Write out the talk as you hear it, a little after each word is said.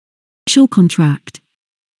social contract.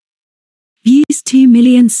 Views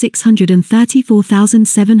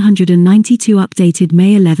 2,634,792 updated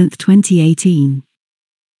May 11, 2018.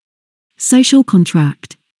 Social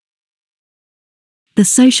contract. The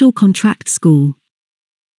social contract school.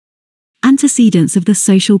 Antecedents of the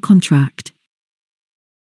social contract.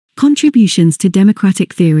 Contributions to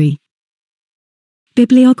democratic theory.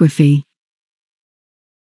 Bibliography.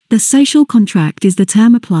 The social contract is the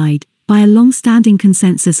term applied, by a long-standing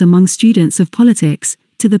consensus among students of politics,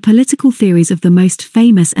 to the political theories of the most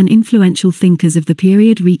famous and influential thinkers of the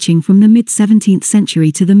period reaching from the mid-17th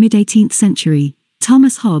century to the mid-18th century: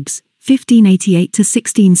 Thomas Hobbes, 1588 to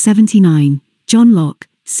 1679, John Locke,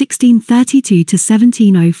 1632 to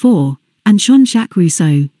 1704, and Jean-Jacques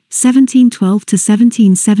Rousseau, 1712 to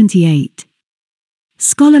 1778.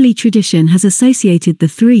 Scholarly tradition has associated the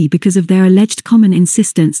three because of their alleged common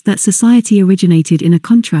insistence that society originated in a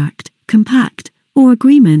contract, compact, or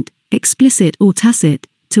agreement, explicit or tacit,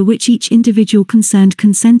 to which each individual concerned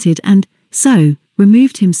consented and, so,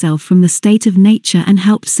 removed himself from the state of nature and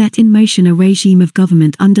helped set in motion a regime of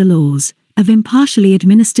government under laws, of impartially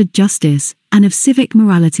administered justice, and of civic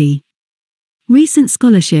morality. Recent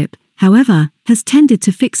scholarship, however, has tended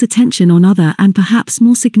to fix attention on other and perhaps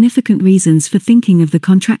more significant reasons for thinking of the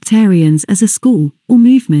contractarians as a school, or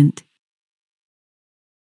movement.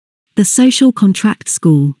 The social contract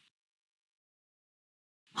school.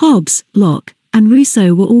 Hobbes, Locke, and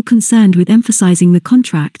Rousseau were all concerned with emphasizing the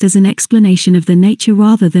contract as an explanation of the nature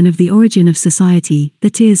rather than of the origin of society,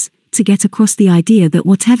 that is, to get across the idea that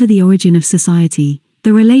whatever the origin of society,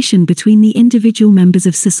 the relation between the individual members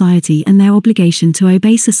of society and their obligation to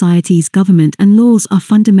obey society's government and laws are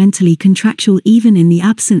fundamentally contractual even in the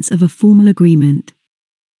absence of a formal agreement.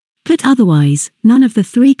 Put otherwise, none of the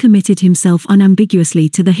three committed himself unambiguously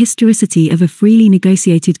to the historicity of a freely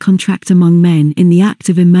negotiated contract among men in the act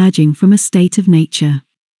of emerging from a state of nature.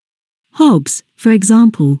 Hobbes, for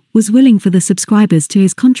example, was willing for the subscribers to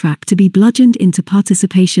his contract to be bludgeoned into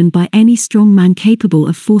participation by any strong man capable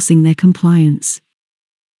of forcing their compliance.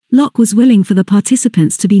 Locke was willing for the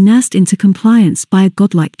participants to be nursed into compliance by a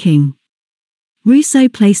godlike king. Rousseau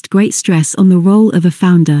placed great stress on the role of a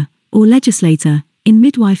founder, or legislator, in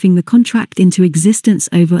midwifing the contract into existence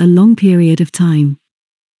over a long period of time.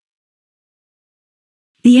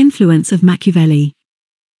 The influence of Machiavelli.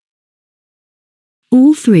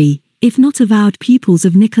 All three, if not avowed pupils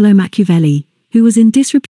of Niccolò Machiavelli, who was in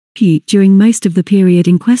disrepute during most of the period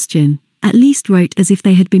in question, at least wrote as if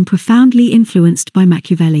they had been profoundly influenced by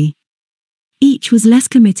Machiavelli. Each was less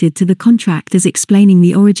committed to the contract as explaining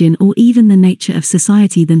the origin or even the nature of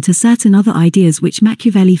society than to certain other ideas which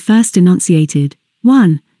Machiavelli first enunciated.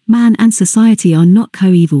 1. Man and society are not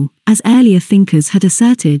coeval, as earlier thinkers had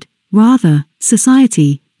asserted. Rather,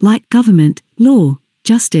 society, like government, law,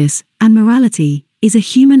 justice, and morality, is a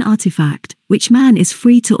human artifact, which man is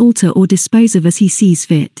free to alter or dispose of as he sees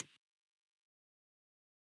fit.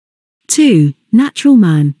 2. Natural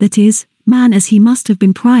man, that is, man as he must have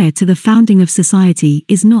been prior to the founding of society,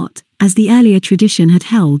 is not, as the earlier tradition had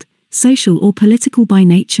held, social or political by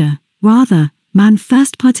nature. Rather, man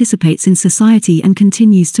first participates in society and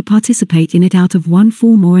continues to participate in it out of one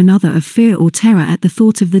form or another of fear or terror at the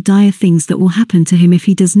thought of the dire things that will happen to him if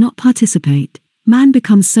he does not participate. Man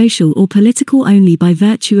becomes social or political only by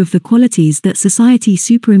virtue of the qualities that society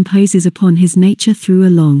superimposes upon his nature through a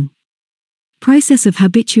long process of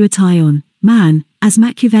habituation. Man, as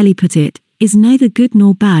Machiavelli put it, is neither good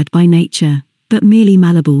nor bad by nature, but merely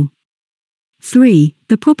malleable. 3.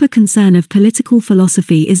 The proper concern of political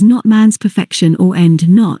philosophy is not man's perfection or end,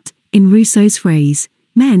 not, in Rousseau's phrase,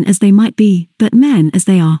 men as they might be, but men as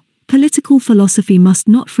they are. Political philosophy must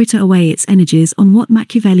not fritter away its energies on what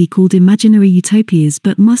Machiavelli called imaginary utopias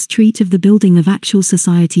but must treat of the building of actual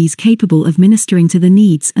societies capable of ministering to the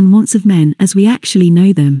needs and wants of men as we actually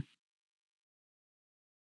know them.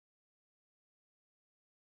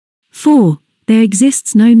 4. There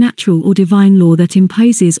exists no natural or divine law that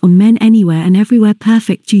imposes on men anywhere and everywhere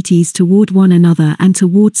perfect duties toward one another and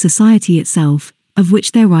toward society itself, of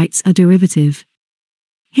which their rights are derivative.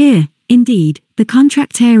 Here, indeed, the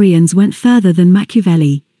contractarians went further than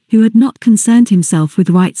Machiavelli, who had not concerned himself with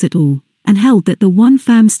rights at all, and held that the one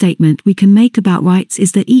firm statement we can make about rights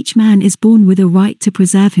is that each man is born with a right to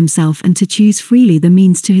preserve himself and to choose freely the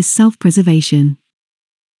means to his self-preservation.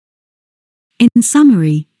 In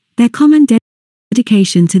summary, their common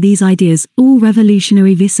dedication to these ideas, all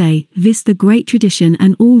revolutionary vis the great tradition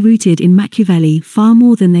and all rooted in Machiavelli far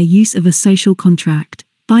more than their use of a social contract,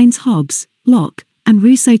 binds Hobbes, Locke, and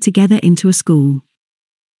Rousseau together into a school.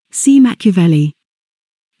 See Machiavelli.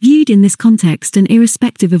 Viewed in this context and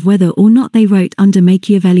irrespective of whether or not they wrote under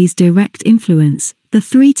Machiavelli's direct influence, the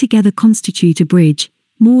three together constitute a bridge,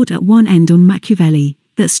 moored at one end on Machiavelli,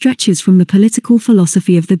 that stretches from the political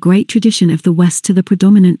philosophy of the great tradition of the West to the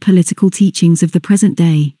predominant political teachings of the present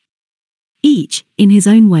day. Each, in his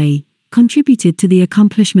own way, contributed to the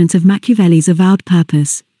accomplishment of Machiavelli's avowed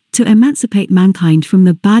purpose, to emancipate mankind from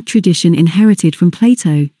the bad tradition inherited from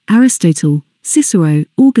Plato, Aristotle, Cicero,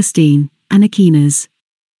 Augustine, and Aquinas.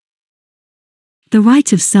 The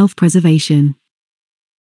right of self-preservation.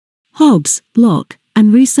 Hobbes, Locke,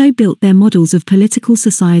 and Rousseau built their models of political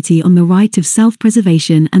society on the right of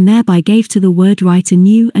self-preservation and thereby gave to the word right a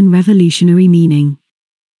new and revolutionary meaning.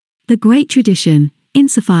 The great tradition,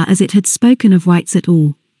 insofar as it had spoken of rights at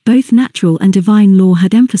all, both natural and divine law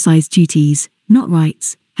had emphasized duties, not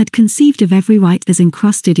rights, had conceived of every right as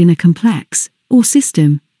encrusted in a complex, or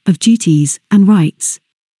system, of duties and rights.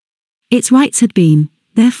 Its rights had been,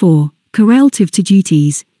 therefore, correlative to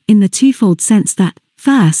duties, in the twofold sense that,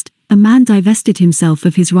 first, a man divested himself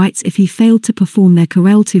of his rights if he failed to perform their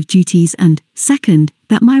correlative duties and, second,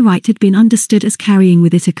 that my right had been understood as carrying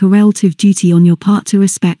with it a correlative duty on your part to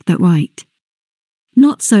respect that right.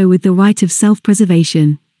 Not so with the right of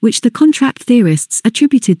self-preservation, which the contract theorists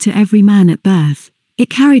attributed to every man at birth. It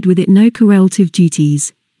carried with it no correlative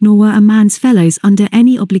duties, nor were a man's fellows under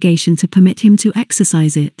any obligation to permit him to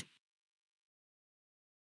exercise it.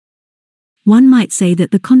 One might say that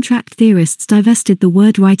the contract theorists divested the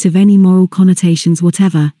word right of any moral connotations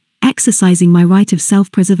whatever. Exercising my right of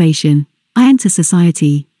self-preservation, I enter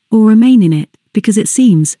society, or remain in it, because it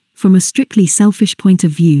seems, from a strictly selfish point of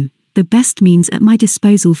view, the best means at my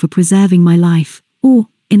disposal for preserving my life, or,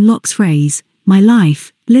 in Locke's phrase, my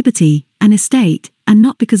life, liberty, and estate, and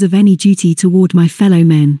not because of any duty toward my fellow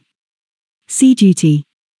men. See duty.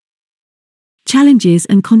 Challenges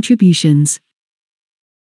and contributions.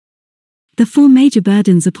 The four major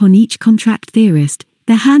burdens upon each contract theorist,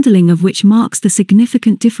 their handling of which marks the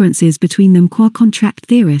significant differences between them qua contract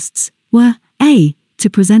theorists, were, a. to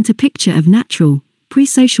present a picture of natural,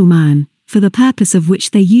 pre-social man, for the purpose of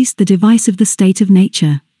which they used the device of the state of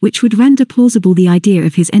nature, which would render plausible the idea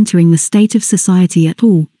of his entering the state of society at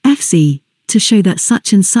all, fc. to show that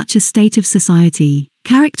such and such a state of society,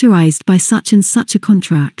 characterized by such and such a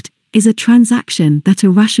contract, is a transaction that a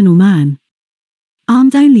rational man,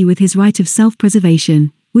 armed only with his right of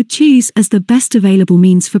self-preservation, would choose as the best available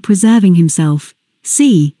means for preserving himself,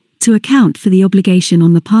 c. to account for the obligation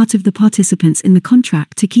on the part of the participants in the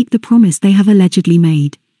contract to keep the promise they have allegedly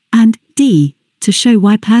made, and d. to show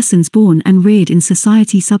why persons born and reared in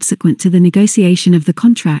society subsequent to the negotiation of the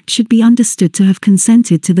contract should be understood to have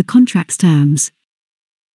consented to the contract's terms.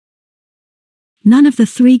 None of the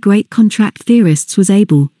three great contract theorists was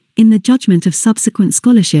able, in the judgment of subsequent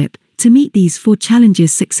scholarship, to meet these four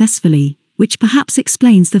challenges successfully, which perhaps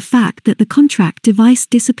explains the fact that the contract device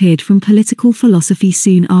disappeared from political philosophy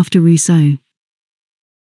soon after Rousseau.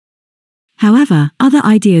 However, other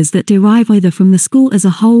ideas that derive either from the school as a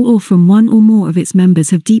whole or from one or more of its members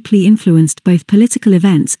have deeply influenced both political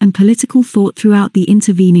events and political thought throughout the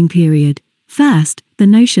intervening period. First, the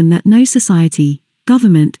notion that no society,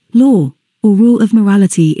 government, law, or rule of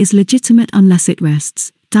morality is legitimate unless it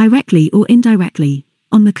rests, directly or indirectly,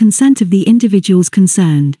 on the consent of the individuals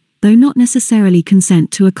concerned, though not necessarily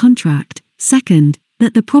consent to a contract. Second,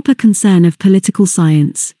 that the proper concern of political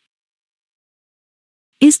science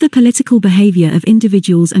is the political behavior of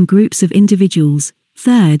individuals and groups of individuals.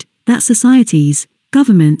 Third, that societies,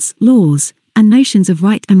 governments, laws, and notions of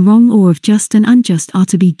right and wrong or of just and unjust are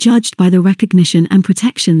to be judged by the recognition and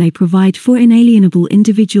protection they provide for inalienable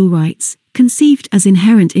individual rights, conceived as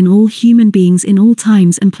inherent in all human beings in all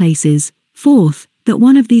times and places. Fourth, that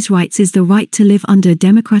one of these rights is the right to live under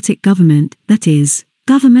democratic government, that is,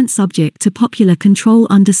 government subject to popular control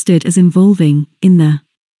understood as involving, in the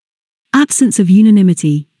absence of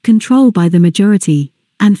unanimity, control by the majority,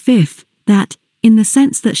 and fifth, that, in the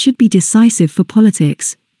sense that should be decisive for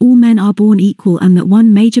politics, all men are born equal and that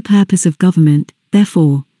one major purpose of government,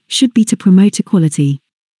 therefore, should be to promote equality.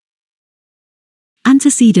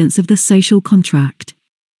 Antecedents of the social contract.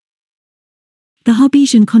 The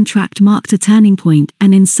Hobbesian contract marked a turning point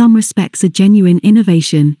and in some respects a genuine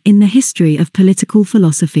innovation in the history of political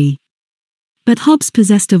philosophy. But Hobbes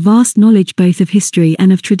possessed a vast knowledge both of history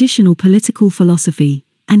and of traditional political philosophy,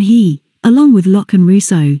 and he, along with Locke and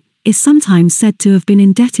Rousseau, is sometimes said to have been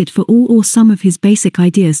indebted for all or some of his basic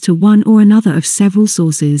ideas to one or another of several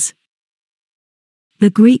sources. The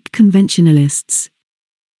Greek conventionalists.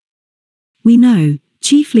 We know,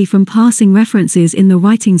 chiefly from passing references in the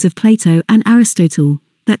writings of Plato and Aristotle,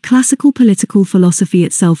 that classical political philosophy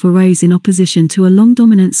itself arose in opposition to a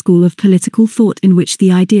long-dominant school of political thought in which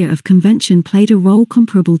the idea of convention played a role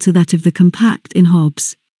comparable to that of the compact in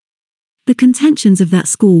Hobbes. The contentions of that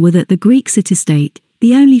school were that the Greek city-state,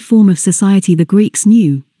 the only form of society the Greeks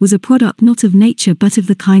knew, was a product not of nature but of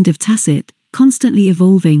the kind of tacit, constantly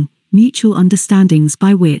evolving, mutual understandings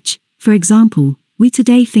by which, for example, we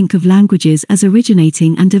today think of languages as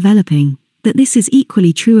originating and developing, that this is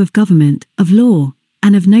equally true of government, of law,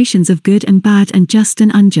 and of notions of good and bad and just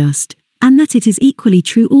and unjust, and that it is equally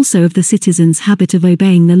true also of the citizen's habit of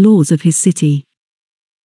obeying the laws of his city.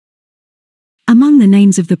 Among the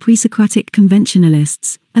names of the pre-Socratic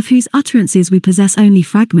conventionalists, of whose utterances we possess only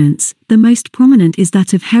fragments, the most prominent is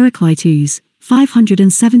that of Heraclitus,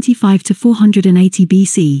 575 to 480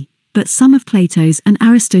 BC, but some of Plato's and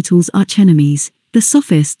Aristotle's archenemies, the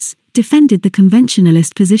sophists, defended the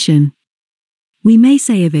conventionalist position. We may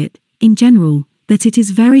say of it, in general, that it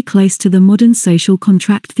is very close to the modern social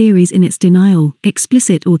contract theories in its denial,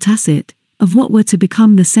 explicit or tacit, of what were to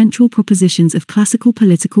become the central propositions of classical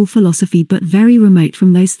political philosophy, but very remote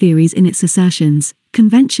from those theories in its assertions.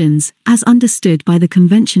 Conventions, as understood by the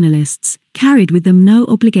conventionalists, carried with them no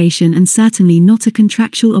obligation and certainly not a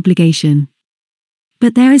contractual obligation.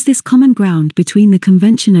 But there is this common ground between the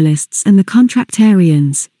conventionalists and the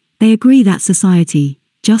contractarians. They agree that society,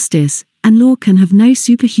 justice, and law can have no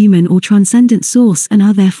superhuman or transcendent source and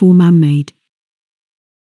are therefore man-made.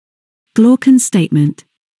 Glaucon's statement.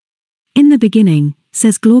 In the beginning,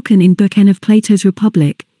 says Glaucon in Book N of Plato's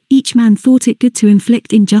Republic, each man thought it good to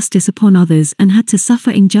inflict injustice upon others and had to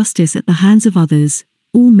suffer injustice at the hands of others.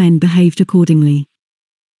 All men behaved accordingly.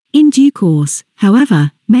 In due course,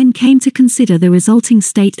 however, men came to consider the resulting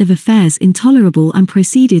state of affairs intolerable and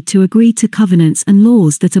proceeded to agree to covenants and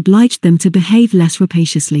laws that obliged them to behave less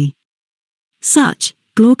rapaciously. Such,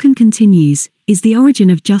 Glaucon continues, is the origin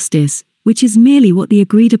of justice, which is merely what the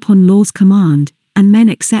agreed-upon laws command, and men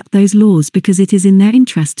accept those laws because it is in their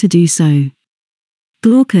interest to do so.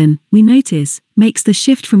 Glaucon, we notice, makes the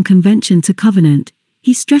shift from convention to covenant.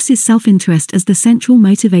 He stresses self-interest as the central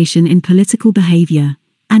motivation in political behavior,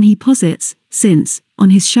 and he posits, since,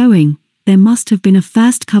 on his showing, there must have been a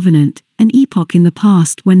first covenant, an epoch in the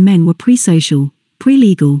past when men were pre-social,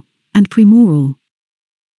 pre-legal, and pre-moral.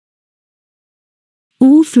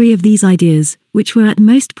 All three of these ideas, which were at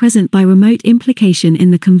most present by remote implication in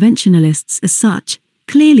the conventionalists as such,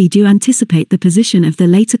 clearly do anticipate the position of the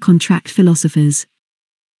later contract philosophers.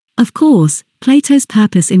 Of course, Plato's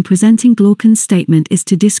purpose in presenting Glaucon's statement is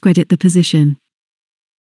to discredit the position.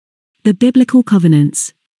 The biblical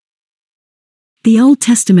covenants. The Old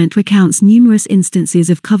Testament recounts numerous instances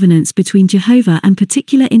of covenants between Jehovah and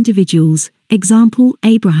particular individuals, example,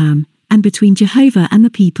 Abraham, and between Jehovah and the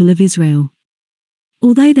people of Israel.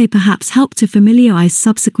 Although they perhaps help to familiarize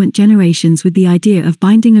subsequent generations with the idea of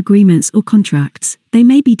binding agreements or contracts, they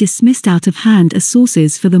may be dismissed out of hand as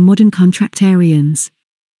sources for the modern contractarians.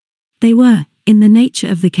 They were, in the nature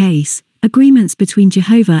of the case, agreements between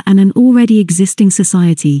Jehovah and an already existing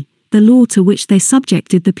society. The law to which they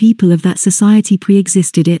subjected the people of that society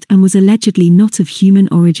pre-existed it and was allegedly not of human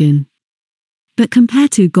origin. But compare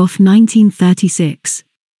to Goff 1936.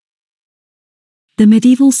 The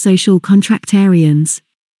medieval social contractarians.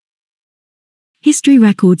 History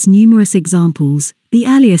records numerous examples, the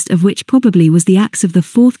earliest of which probably was the Acts of the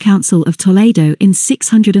Fourth Council of Toledo in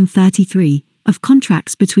 633, of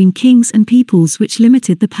contracts between kings and peoples which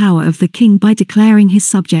limited the power of the king by declaring his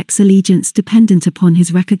subjects' allegiance dependent upon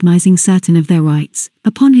his recognizing certain of their rights,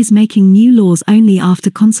 upon his making new laws only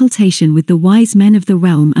after consultation with the wise men of the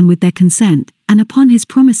realm and with their consent, and upon his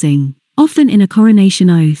promising, often in a coronation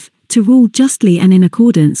oath, to rule justly and in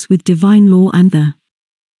accordance with divine law and the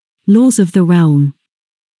laws of the realm.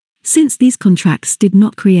 Since these contracts did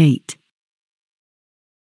not create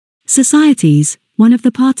societies, one of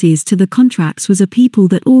the parties to the contracts was a people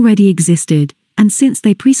that already existed, and since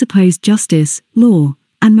they presupposed justice, law,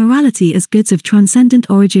 and morality as goods of transcendent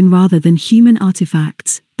origin rather than human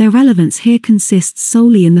artifacts, their relevance here consists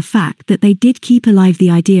solely in the fact that they did keep alive the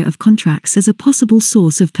idea of contracts as a possible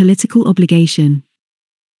source of political obligation.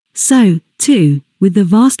 So, too, with the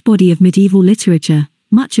vast body of medieval literature,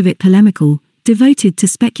 much of it polemical, devoted to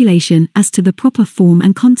speculation as to the proper form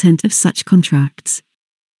and content of such contracts.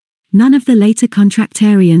 None of the later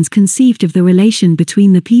contractarians conceived of the relation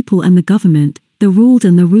between the people and the government, the ruled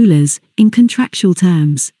and the rulers, in contractual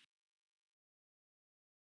terms.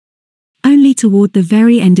 Only toward the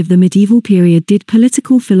very end of the medieval period did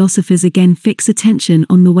political philosophers again fix attention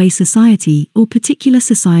on the way society or particular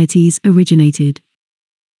societies originated.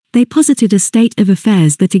 They posited a state of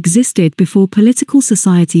affairs that existed before political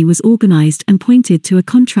society was organized and pointed to a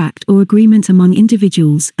contract or agreement among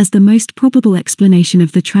individuals as the most probable explanation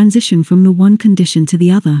of the transition from the one condition to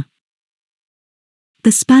the other.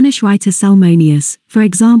 The Spanish writer Salmonius, for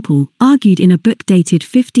example, argued in a book dated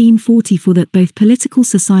 1544 that both political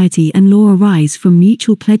society and law arise from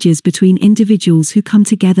mutual pledges between individuals who come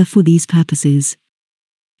together for these purposes.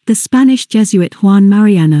 The Spanish Jesuit Juan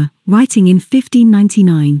Mariana, writing in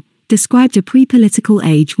 1599, described a pre-political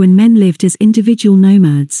age when men lived as individual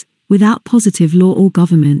nomads, without positive law or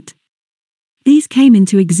government. These came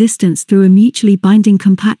into existence through a mutually binding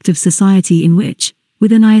compact of society in which,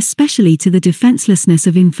 with an eye especially to the defenselessness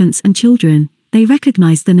of infants and children, they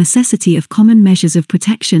recognized the necessity of common measures of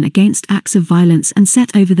protection against acts of violence and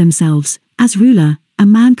set over themselves, as ruler, a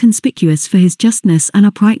man conspicuous for his justness and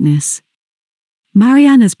uprightness.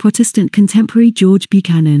 Mariana's Protestant contemporary George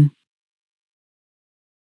Buchanan.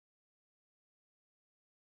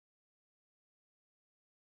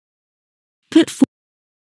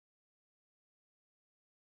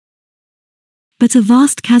 But a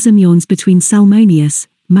vast chasm yawns between Salmonius,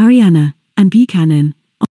 Mariana, and Buchanan.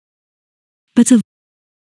 But a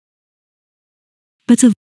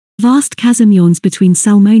vast chasm yawns between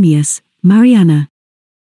Salmonius, Mariana.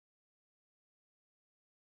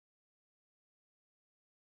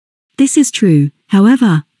 This is true,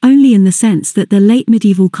 however, only in the sense that the late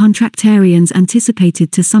medieval contractarians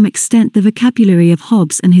anticipated to some extent the vocabulary of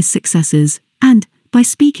Hobbes and his successors, and, by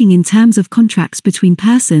speaking in terms of contracts between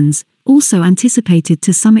persons, also anticipated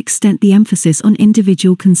to some extent the emphasis on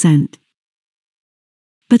individual consent.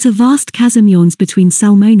 But a vast chasm yawns between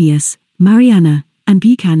Salmonius, Mariana, and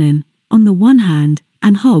Buchanan, on the one hand,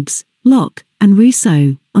 and Hobbes, Locke, and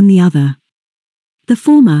Rousseau, on the other. The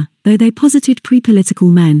former, though they posited pre-political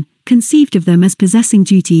men, conceived of them as possessing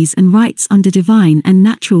duties and rights under divine and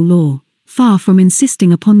natural law, far from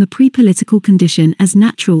insisting upon the pre-political condition as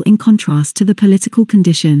natural in contrast to the political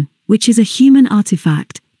condition, which is a human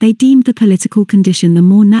artifact. They deemed the political condition the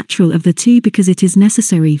more natural of the two because it is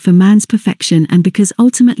necessary for man's perfection and because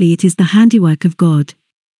ultimately it is the handiwork of God.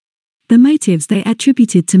 The motives they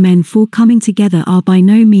attributed to men for coming together are by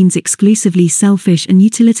no means exclusively selfish and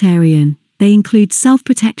utilitarian. They include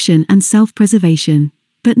self-protection and self-preservation,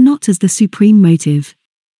 but not as the supreme motive.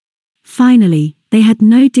 Finally, they had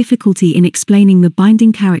no difficulty in explaining the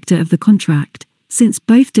binding character of the contract, since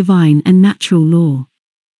both divine and natural law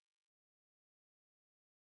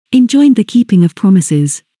enjoined the keeping of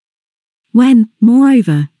promises. When,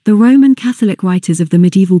 moreover, the Roman Catholic writers of the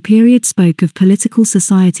medieval period spoke of political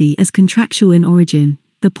society as contractual in origin,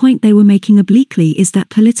 the point they were making obliquely is that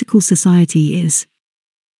political society is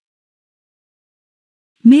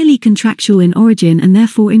merely contractual in origin and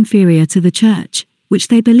therefore inferior to the Church, which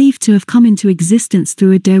they believed to have come into existence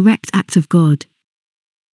through a direct act of God.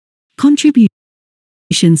 Contributions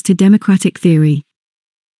to democratic theory.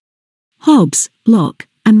 Hobbes, Locke,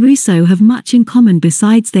 and Rousseau have much in common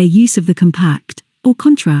besides their use of the compact, or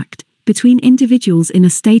contract, between individuals in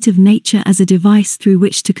a state of nature as a device through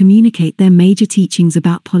which to communicate their major teachings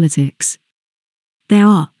about politics. There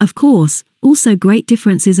are, of course, also great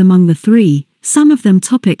differences among the three, some of them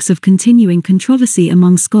topics of continuing controversy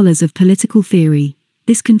among scholars of political theory.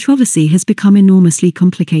 This controversy has become enormously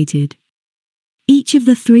complicated. Each of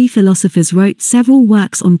the three philosophers wrote several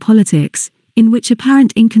works on politics, in which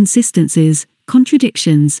apparent inconsistencies,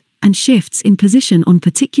 contradictions, and shifts in position on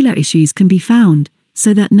particular issues can be found,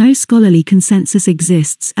 so that no scholarly consensus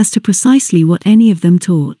exists as to precisely what any of them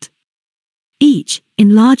taught. Each,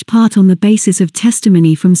 in large part on the basis of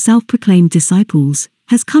testimony from self-proclaimed disciples,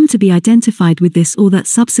 has come to be identified with this or that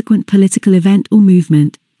subsequent political event or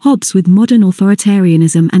movement, Hobbes with modern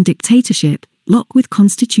authoritarianism and dictatorship, Locke with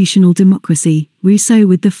constitutional democracy, Rousseau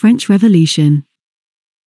with the French Revolution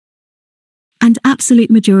and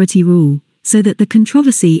absolute majority rule, so that the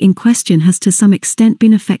controversy in question has to some extent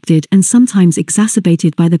been affected and sometimes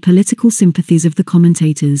exacerbated by the political sympathies of the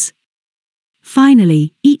commentators.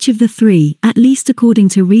 Finally, each of the three, at least according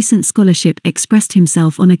to recent scholarship, expressed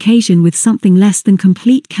himself on occasion with something less than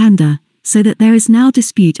complete candor, so that there is now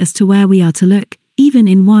dispute as to where we are to look, even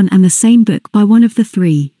in one and the same book by one of the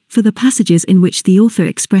three, for the passages in which the author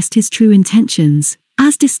expressed his true intentions,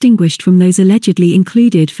 as distinguished from those allegedly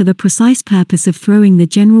included for the precise purpose of throwing the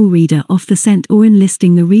general reader off the scent or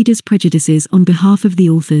enlisting the reader's prejudices on behalf of the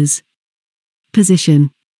author's position.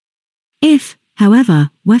 If, however,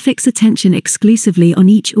 we fix attention exclusively on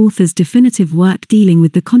each author's definitive work dealing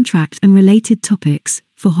with the contract and related topics,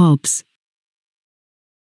 for Hobbes,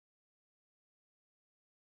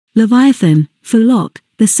 Leviathan, for Locke,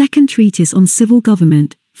 the second treatise on civil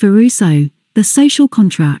government, for Rousseau, the social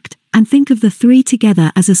contract, and think of the three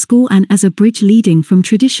together as a school and as a bridge leading from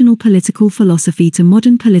traditional political philosophy to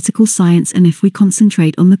modern political science. And if we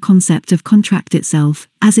concentrate on the concept of contract itself,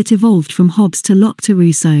 as it evolved from Hobbes to Locke to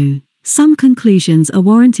Rousseau, some conclusions are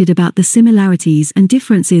warranted about the similarities and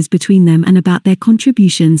differences between them and about their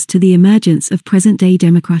contributions to the emergence of present-day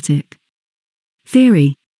democratic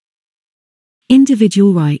theory.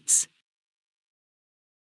 Individual rights.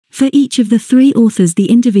 For each of the three authors,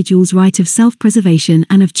 the individual's right of self-preservation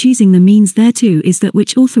and of choosing the means thereto is that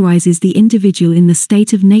which authorizes the individual in the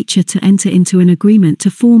state of nature to enter into an agreement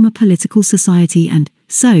to form a political society and,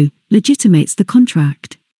 so, legitimates the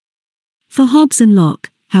contract. For Hobbes and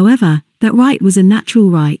Locke, however, that right was a natural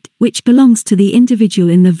right, which belongs to the individual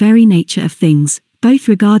in the very nature of things. Both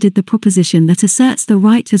regarded the proposition that asserts the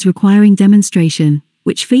right as requiring demonstration,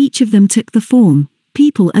 which for each of them took the form,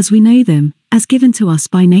 people as we know them, as given to us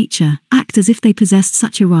by nature, act as if they possessed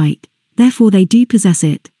such a right, therefore they do possess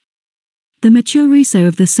it. The mature Rousseau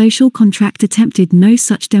of the social contract attempted no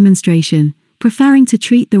such demonstration, preferring to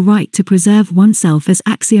treat the right to preserve oneself as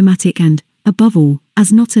axiomatic and, above all,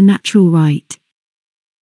 as not a natural right.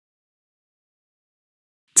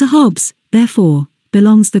 To Hobbes, therefore,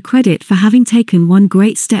 belongs the credit for having taken one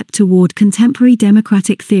great step toward contemporary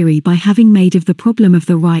democratic theory by having made of the problem of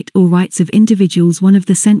the right or rights of individuals one of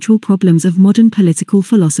the central problems of modern political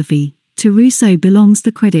philosophy. To Rousseau belongs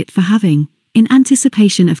the credit for having, in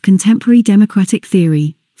anticipation of contemporary democratic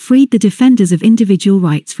theory, freed the defenders of individual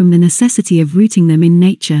rights from the necessity of rooting them in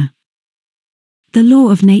nature. The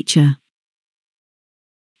law of nature.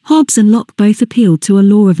 Hobbes and Locke both appealed to a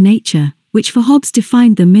law of nature, which for Hobbes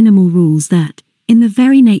defined the minimal rules that, in the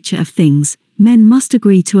very nature of things, men must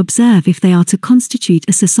agree to observe if they are to constitute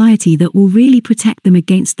a society that will really protect them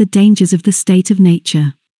against the dangers of the state of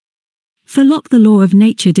nature. For Locke, the law of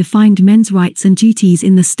nature defined men's rights and duties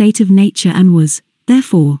in the state of nature and was,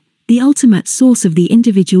 therefore, the ultimate source of the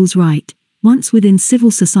individual's right, once within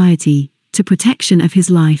civil society, to protection of his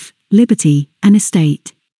life, liberty, and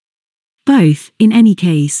estate. Both, in any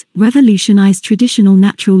case, revolutionized traditional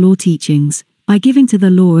natural law teachings, by giving to the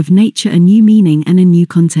law of nature a new meaning and a new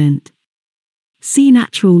content. See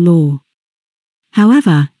natural law.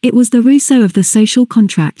 However, it was the Rousseau of the social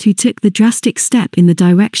contract who took the drastic step in the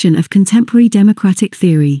direction of contemporary democratic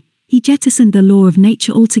theory. He jettisoned the law of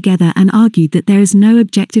nature altogether and argued that there is no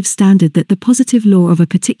objective standard that the positive law of a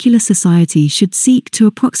particular society should seek to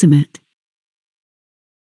approximate.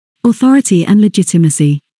 Authority and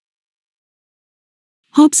legitimacy.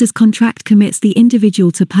 Hobbes's contract commits the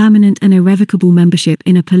individual to permanent and irrevocable membership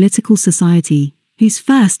in a political society, whose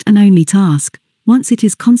first and only task, once it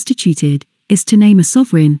is constituted, is to name a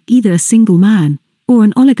sovereign, either a single man, or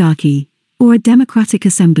an oligarchy, or a democratic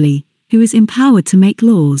assembly, who is empowered to make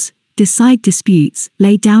laws, decide disputes,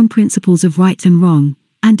 lay down principles of right and wrong,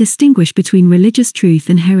 and distinguish between religious truth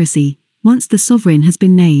and heresy. Once the sovereign has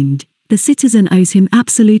been named, the citizen owes him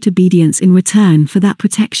absolute obedience in return for that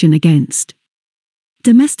protection against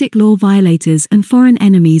domestic law violators and foreign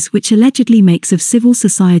enemies, which allegedly makes of civil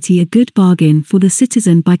society a good bargain for the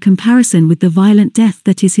citizen by comparison with the violent death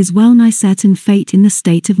that is his well-nigh certain fate in the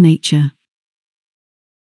state of nature.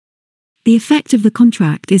 The effect of the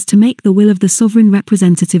contract is to make the will of the sovereign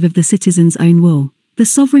representative of the citizen's own will. The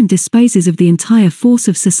sovereign disposes of the entire force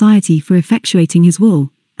of society for effectuating his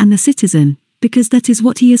will, and the citizen, because that is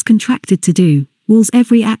what he has contracted to do, wills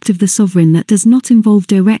every act of the sovereign that does not involve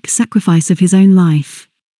direct sacrifice of his own life.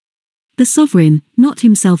 The sovereign, not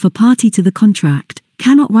himself a party to the contract,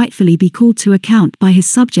 cannot rightfully be called to account by his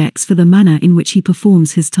subjects for the manner in which he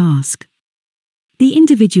performs his task. The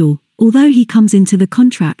individual, although he comes into the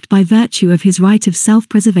contract by virtue of his right of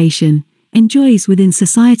self-preservation, enjoys within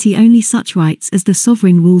society only such rights as the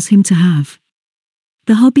sovereign wills him to have.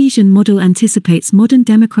 The Hobbesian model anticipates modern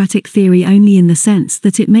democratic theory only in the sense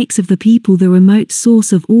that it makes of the people the remote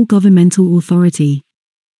source of all governmental authority.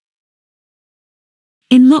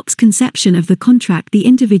 In Locke's conception of the contract, the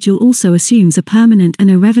individual also assumes a permanent and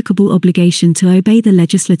irrevocable obligation to obey the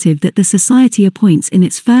legislative that the society appoints in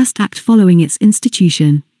its first act following its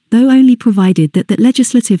institution, though only provided that that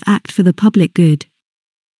legislative act for the public good.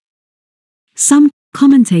 Some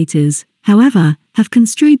commentators, however, have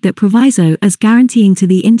construed that proviso as guaranteeing to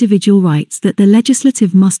the individual rights that the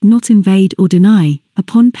legislative must not invade or deny,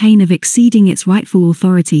 upon pain of exceeding its rightful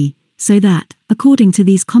authority, so that, according to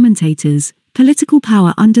these commentators, political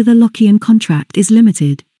power under the Lockean contract is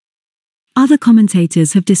limited. Other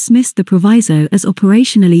commentators have dismissed the proviso as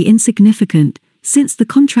operationally insignificant, since the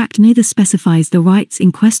contract neither specifies the rights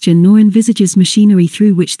in question nor envisages machinery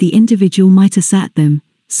through which the individual might assert them,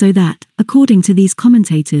 so that, according to these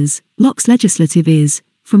commentators, Locke's legislative is,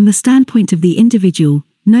 from the standpoint of the individual,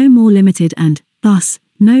 no more limited and, thus,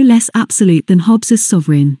 no less absolute than Hobbes's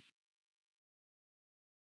sovereign.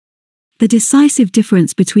 The decisive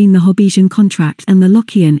difference between the Hobbesian contract and the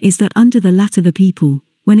Lockean is that under the latter the people,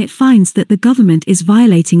 when it finds that the government is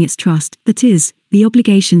violating its trust, that is, the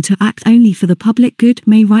obligation to act only for the public good,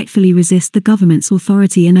 may rightfully resist the government's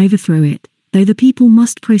authority and overthrow it, though the people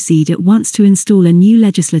must proceed at once to install a new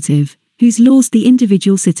legislative, whose laws the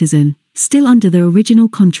individual citizen, still under the original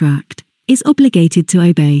contract, is obligated to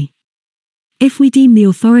obey. If we deem the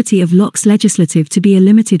authority of Locke's legislative to be a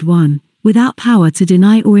limited one, without power to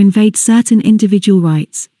deny or invade certain individual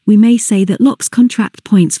rights, we may say that Locke's contract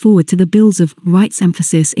points forward to the Bills of Rights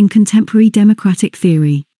emphasis in contemporary democratic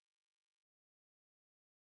theory.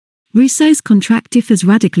 Rousseau's contract differs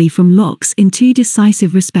radically from Locke's in two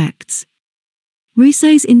decisive respects.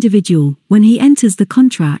 Rousseau's individual, when he enters the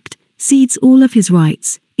contract, cedes all of his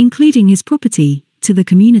rights, including his property, to the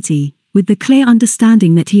community, with the clear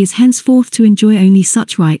understanding that he is henceforth to enjoy only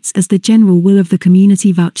such rights as the general will of the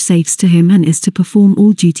community vouchsafes to him and is to perform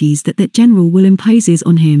all duties that that general will imposes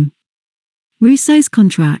on him. Rousseau's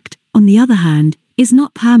contract, on the other hand, is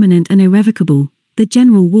not permanent and irrevocable. The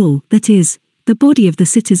general will, that is, the body of the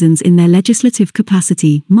citizens in their legislative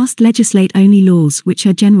capacity, must legislate only laws which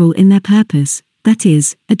are general in their purpose, that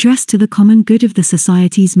is, addressed to the common good of the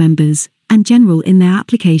society's members, and general in their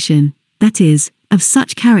application, that is, of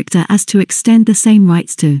such character as to extend the same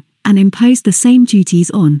rights to, and impose the same duties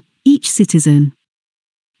on, each citizen.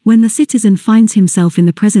 When the citizen finds himself in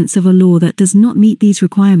the presence of a law that does not meet these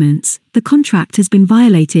requirements, the contract has been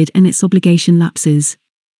violated and its obligation lapses.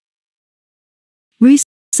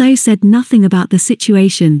 Rousseau said nothing about the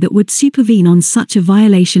situation that would supervene on such a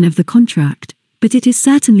violation of the contract, but it is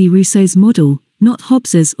certainly Rousseau's model, not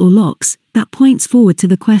Hobbes's or Locke's, that points forward to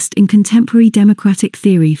the quest in contemporary democratic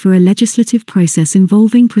theory for a legislative process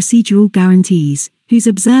involving procedural guarantees, whose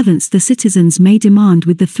observance the citizens may demand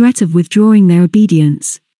with the threat of withdrawing their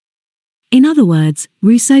obedience. In other words,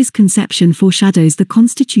 Rousseau's conception foreshadows the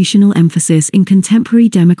constitutional emphasis in contemporary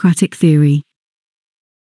democratic theory.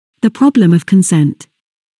 The problem of consent.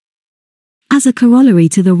 As a corollary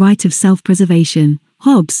to the right of self-preservation,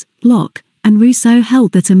 Hobbes, Locke, and Rousseau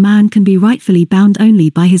held that a man can be rightfully bound only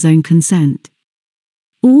by his own consent.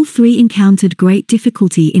 All three encountered great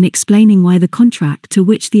difficulty in explaining why the contract to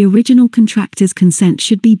which the original contractors consent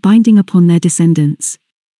should be binding upon their descendants.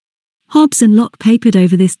 Hobbes and Locke papered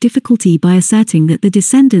over this difficulty by asserting that the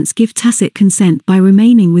descendants give tacit consent by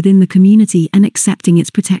remaining within the community and accepting its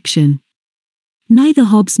protection. Neither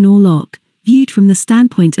Hobbes nor Locke, viewed from the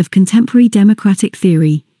standpoint of contemporary democratic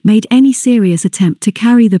theory, made any serious attempt to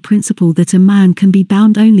carry the principle that a man can be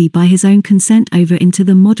bound only by his own consent over into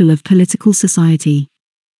the model of political society.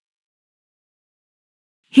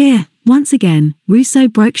 Here, once again, Rousseau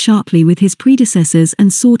broke sharply with his predecessors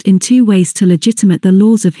and sought in two ways to legitimate the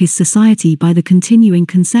laws of his society by the continuing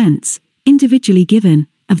consents, individually given,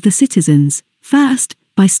 of the citizens, first,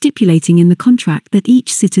 by stipulating in the contract that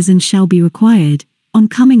each citizen shall be required, on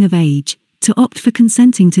coming of age, to opt for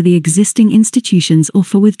consenting to the existing institutions or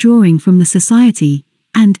for withdrawing from the society,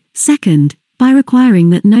 and, second, by requiring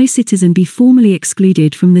that no citizen be formally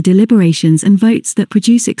excluded from the deliberations and votes that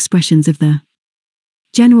produce expressions of the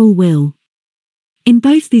general will. In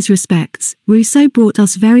both these respects, Rousseau brought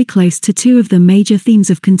us very close to two of the major themes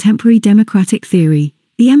of contemporary democratic theory,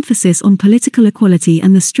 the emphasis on political equality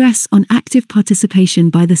and the stress on active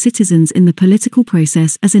participation by the citizens in the political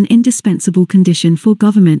process as an indispensable condition for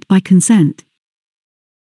government by consent.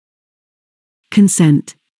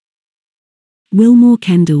 Consent. Wilmore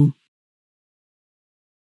Kendall.